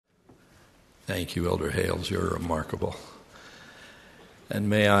Thank you, Elder Hales. You're remarkable. And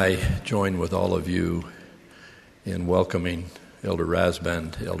may I join with all of you in welcoming Elder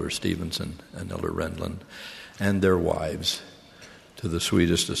Rasband, Elder Stevenson, and Elder Rendlin, and their wives to the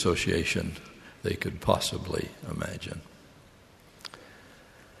sweetest association they could possibly imagine.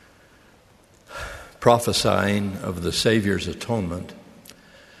 Prophesying of the Savior's atonement,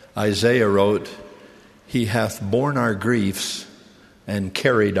 Isaiah wrote, "He hath borne our griefs and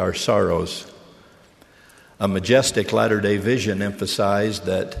carried our sorrows." A majestic Latter-day Vision emphasized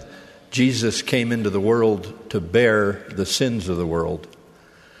that Jesus came into the world to bear the sins of the world.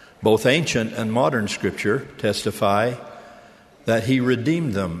 Both ancient and modern Scripture testify that he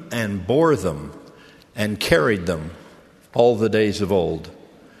redeemed them and bore them and carried them all the days of old.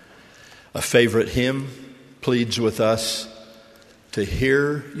 A favorite hymn pleads with us to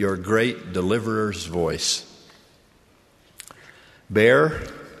hear your great deliverer's voice. Bear,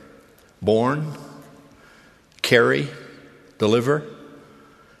 born, carry, deliver.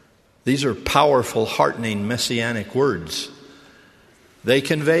 These are powerful, heartening, messianic words. They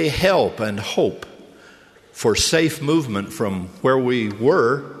convey help and hope for safe movement from where we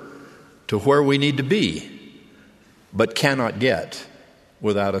were to where we need to be, but cannot get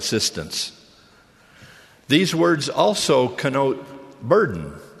without assistance. These words also connote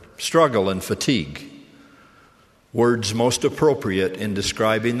burden, struggle, and fatigue. Words most appropriate in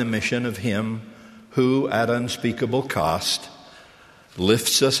describing the mission of Him who, at unspeakable cost,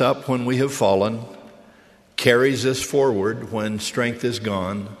 lifts us up when we have fallen, carries us forward when strength is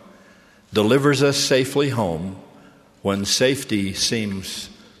gone, delivers us safely home when safety seems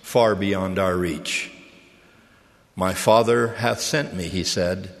far beyond our reach. "My Father hath sent me," he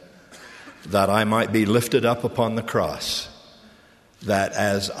said, "that I might be lifted up upon the cross, that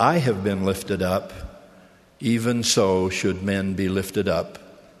as I have been lifted up, even so should men be lifted up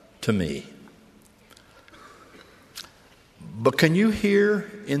to me." But can you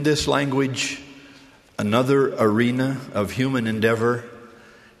hear in this language another arena of human endeavor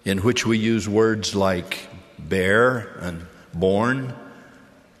in which we use words like bear and born,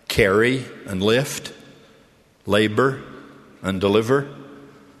 carry and lift, labor and deliver?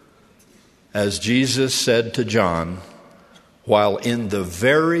 As Jesus said to John, while in the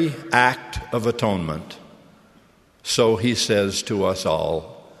very act of atonement, so he says to us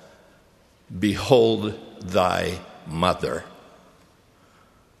all, "Behold thy mother."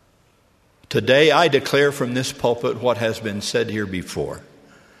 Today I declare from this pulpit what has been said here before,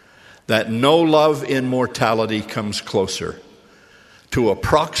 that no love in mortality comes closer to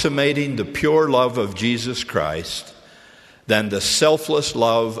approximating the pure love of Jesus Christ than the selfless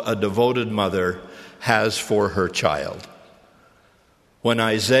love a devoted mother has for her child. When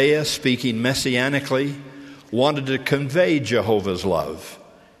Isaiah, speaking messianically, wanted to convey Jehovah's love,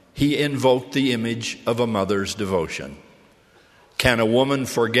 he invoked the image of a mother's devotion. Can a woman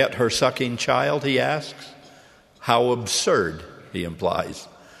forget her sucking child, he asks? How absurd, he implies,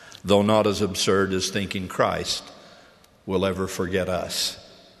 though not as absurd as thinking Christ will ever forget us.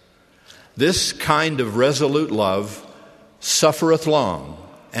 This kind of resolute love suffereth long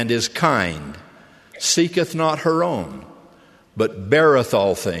and is kind, seeketh not her own, but beareth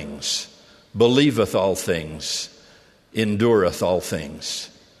all things, believeth all things, endureth all things.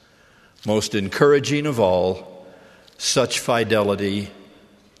 Most encouraging of all, such fidelity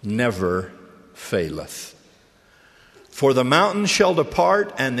never faileth. For the mountains shall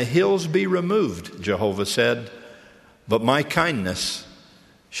depart and the hills be removed, Jehovah said, but my kindness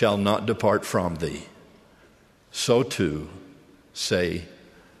shall not depart from thee. So too say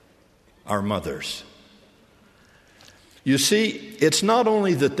our mothers. You see, it's not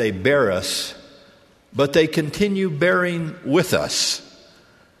only that they bear us, but they continue bearing with us.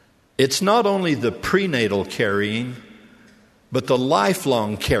 It's not only the prenatal carrying, but the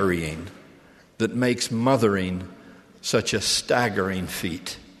lifelong carrying that makes mothering such a staggering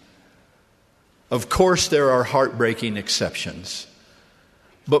feat. Of course, there are heartbreaking exceptions,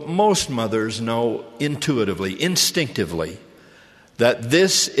 but most mothers know intuitively, instinctively, that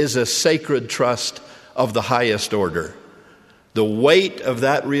this is a sacred trust of the highest order. The weight of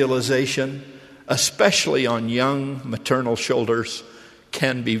that realization, especially on young maternal shoulders,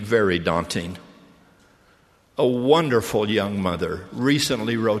 can be very daunting. A wonderful young mother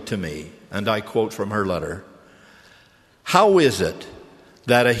recently wrote to me, and I quote from her letter, "How is it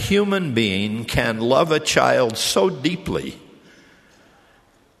that a human being can love a child so deeply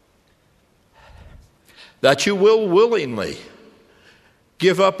that you will willingly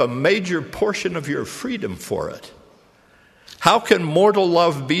give up a major portion of your freedom for it? How can mortal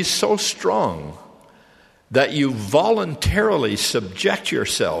love be so strong that you voluntarily subject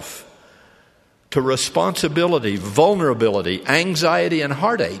yourself to responsibility, vulnerability, anxiety, and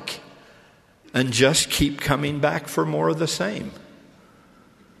heartache, and just keep coming back for more of the same?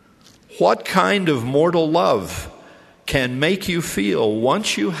 What kind of mortal love can make you feel,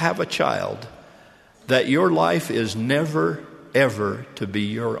 once you have a child, that your life is never, ever to be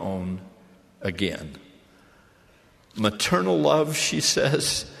your own again? Maternal love, she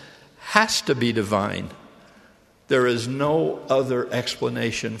says, has to be divine. There is no other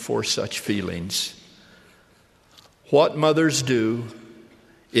explanation for such feelings. What mothers do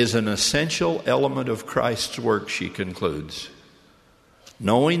is an essential element of Christ's work, she concludes.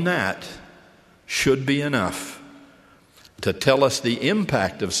 Knowing that should be enough to tell us the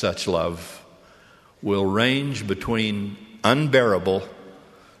impact of such love will range between unbearable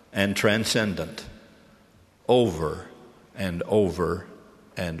and transcendent, over and over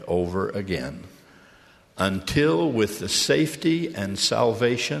and over again, until with the safety and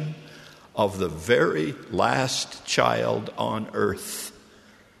salvation of the very last child on earth,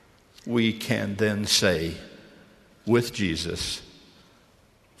 we can then say with Jesus,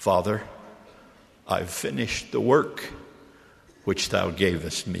 Father, I've finished the work which thou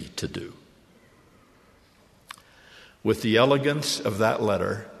gavest me to do. With the elegance of that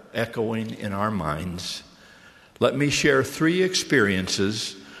letter echoing in our minds, let me share 3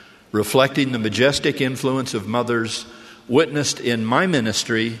 experiences reflecting the majestic influence of mothers witnessed in my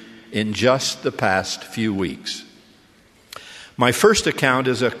ministry in just the past few weeks. My first account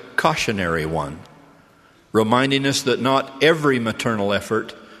is a cautionary one, reminding us that not every maternal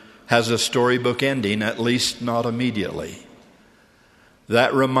effort has a storybook ending, at least not immediately.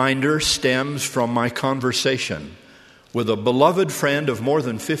 That reminder stems from my conversation with a beloved friend of more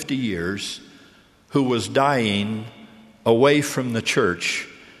than 50 years who was dying away from the church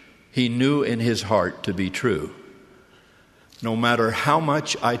he knew in his heart to be true. No matter how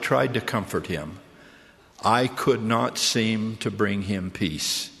much I tried to comfort him, I could not seem to bring him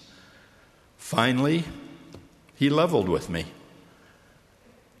peace. Finally, he leveled with me.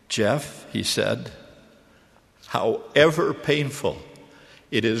 Jeff, he said, however painful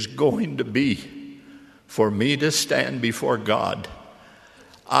it is going to be for me to stand before God,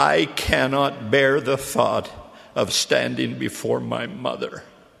 I cannot bear the thought of standing before my mother.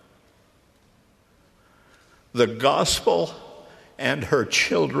 The gospel and her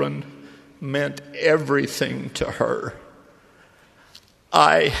children meant everything to her.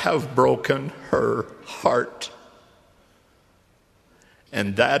 I have broken her heart,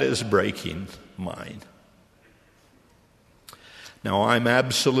 and that is breaking mine. Now, I'm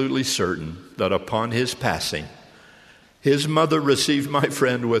absolutely certain that upon his passing, his mother received my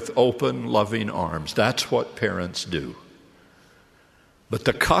friend with open, loving arms. That's what parents do. But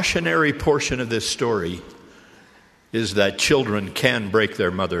the cautionary portion of this story is that children can break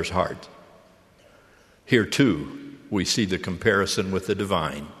their mother's heart. Here, too, we see the comparison with the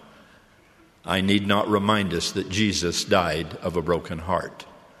divine. I need not remind us that Jesus died of a broken heart,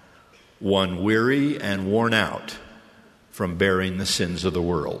 one weary and worn out from bearing the sins of the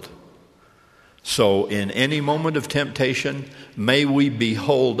world. So in any moment of temptation, may we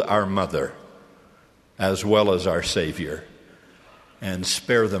behold our mother as well as our Savior, and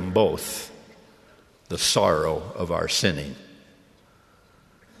spare them both the sorrow of our sinning.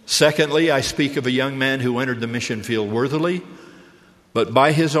 Secondly, I speak of a young man who entered the mission field worthily, but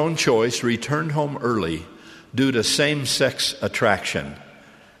by his own choice returned home early due to same-sex attraction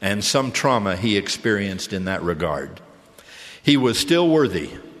and some trauma he experienced in that regard. He was still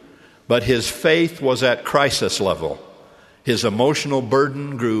worthy, but his faith was at crisis level. His emotional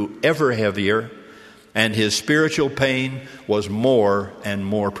burden grew ever heavier, and his spiritual pain was more and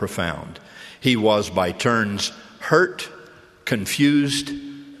more profound. He was by turns hurt, confused,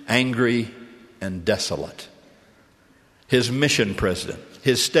 angry, and desolate. His mission president,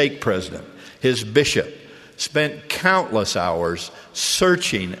 his stake president, his bishop spent countless hours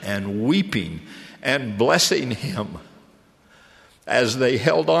searching and weeping and blessing him as they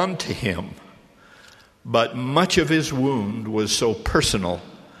held on to him. But much of his wound was so personal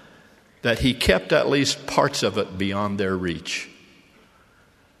that he kept at least parts of it beyond their reach.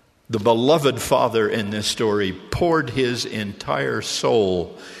 The beloved father in this story poured his entire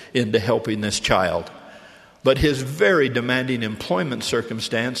soul into helping this child. But his very demanding employment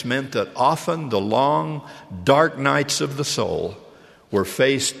circumstance meant that often the long, dark nights of the soul were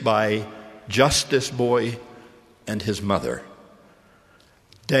faced by just this boy and his mother.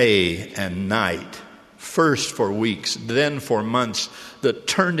 Day and night, first for weeks, then for months, that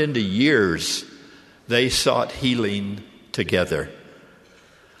turned into years, they sought healing together.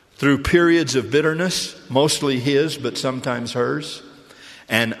 Through periods of bitterness, mostly his, but sometimes hers,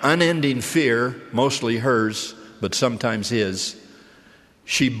 and unending fear, mostly hers, but sometimes his,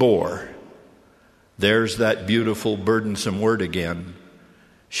 she bore. There's that beautiful, burdensome word again.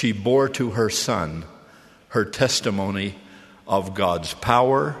 She bore to her son her testimony of God's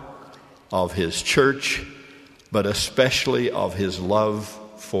power, of his church, but especially of his love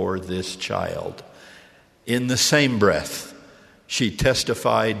for this child. In the same breath, she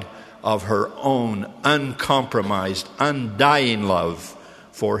testified of her own uncompromised, undying love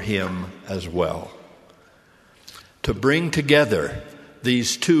for him as well. To bring together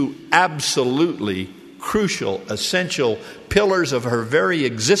these two absolutely crucial, essential pillars of her very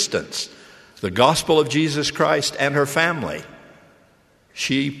existence, the gospel of Jesus Christ and her family,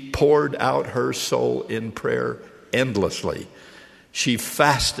 she poured out her soul in prayer endlessly. She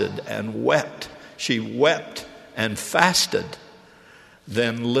fasted and wept. She wept and fasted,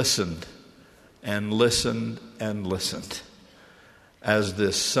 then listened and listened and listened as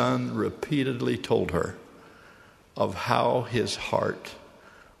this son repeatedly told her of how his heart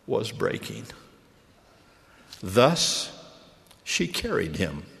was breaking. Thus, she carried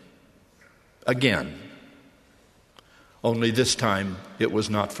him again. Only this time, it was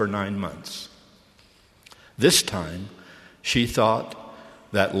not for 9 months. This time, she thought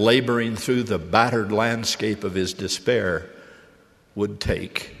that laboring through the battered landscape of his despair would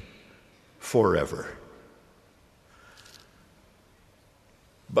take forever.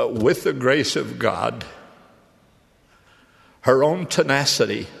 But with the grace of God, her own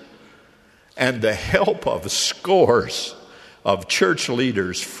tenacity, and the help of scores of church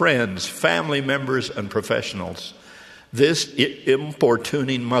leaders, friends, family members, and professionals, this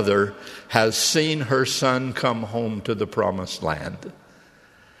importuning mother has seen her son come home to the promised land.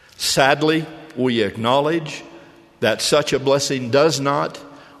 Sadly, we acknowledge that such a blessing does not,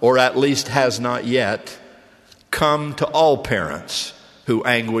 or at least has not yet, come to all parents who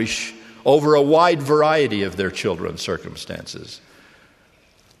anguish over a wide variety of their children's circumstances.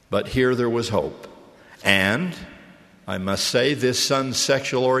 But here there was hope. And I must say, this son's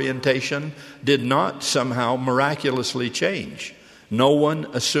sexual orientation did not somehow miraculously change. No one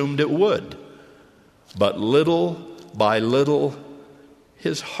assumed it would. But little by little,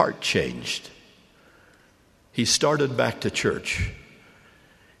 his heart changed. He started back to church.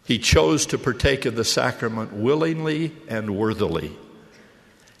 He chose to partake of the sacrament willingly and worthily.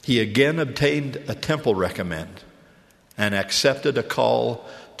 He again obtained a temple recommend and accepted a call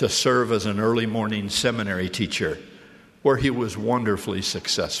to serve as an early morning seminary teacher, where he was wonderfully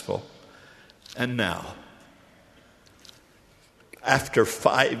successful. And now, after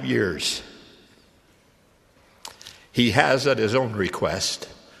 5 years, he has, at his own request,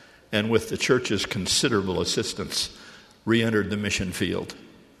 and with the church's considerable assistance, re-entered the mission field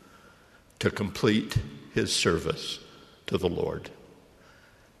to complete his service to the Lord.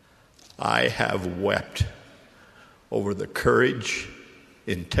 I have wept over the courage,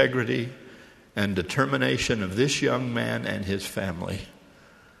 integrity, and determination of this young man and his family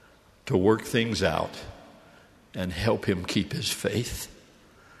to work things out and help him keep his faith.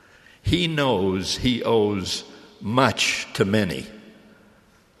 He knows he owes much to many,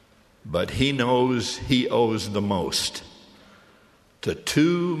 but he knows he owes the most to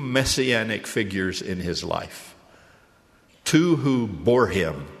two messianic figures in his life, two who bore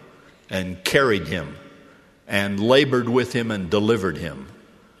him and carried him and labored with him and delivered him: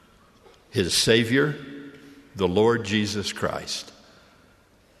 his Savior, the Lord Jesus Christ,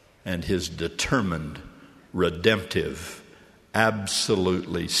 and his determined, redemptive,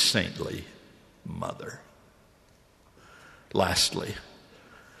 absolutely saintly mother. Lastly,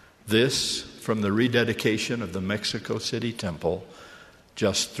 this from the rededication of the Mexico City Temple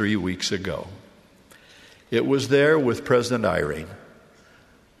just 3 weeks ago. It was there with President Eyring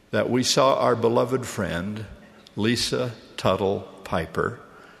that we saw our beloved friend, Lisa Tuttle Piper,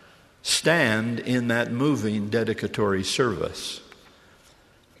 stand in that moving dedicatory service.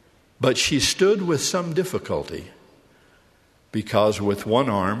 But she stood with some difficulty because with one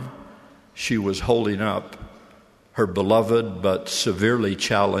arm she was holding up her beloved but severely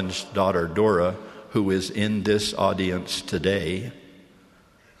challenged daughter Dora, who is in this audience today,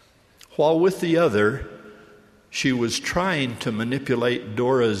 while with the other she was trying to manipulate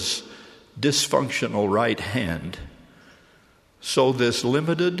Dora's dysfunctional right hand so this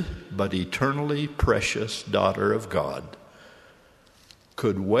limited but eternally precious daughter of God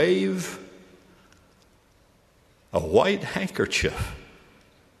could wave a white handkerchief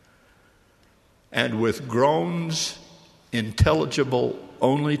and with groans intelligible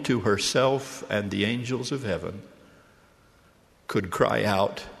only to herself and the angels of heaven could cry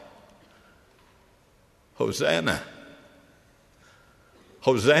out, "Hosanna!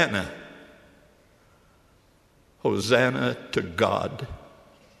 Hosanna. Hosanna to God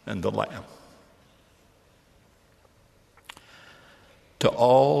and the Lamb. To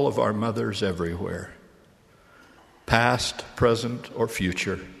all of our mothers everywhere, past, present, or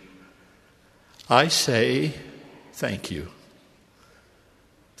future, I say thank you.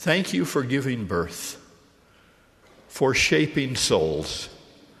 Thank you for giving birth, for shaping souls,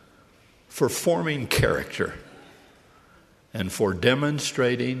 for forming character, and for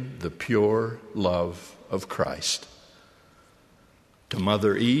demonstrating the pure love of Christ. To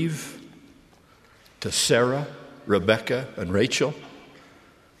Mother Eve, to Sarah, Rebecca, and Rachel,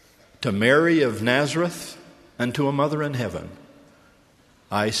 to Mary of Nazareth, and to a mother in heaven,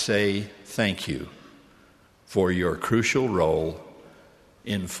 I say thank you for your crucial role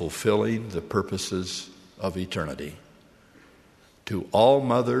in fulfilling the purposes of eternity. To all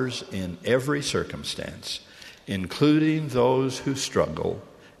mothers in every circumstance, including those who struggle,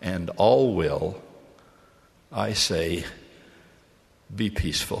 and all will, I say, be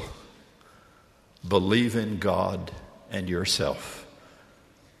peaceful. Believe in God and yourself.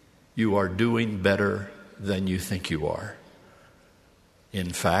 You are doing better than you think you are.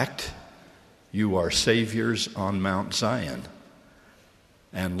 In fact, you are saviors on Mount Zion.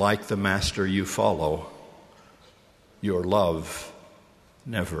 And like the Master you follow, your love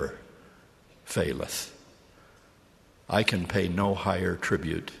never faileth. I can pay no higher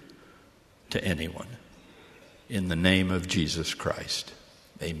tribute to anyone. In the name of Jesus Christ,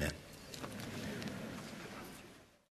 amen.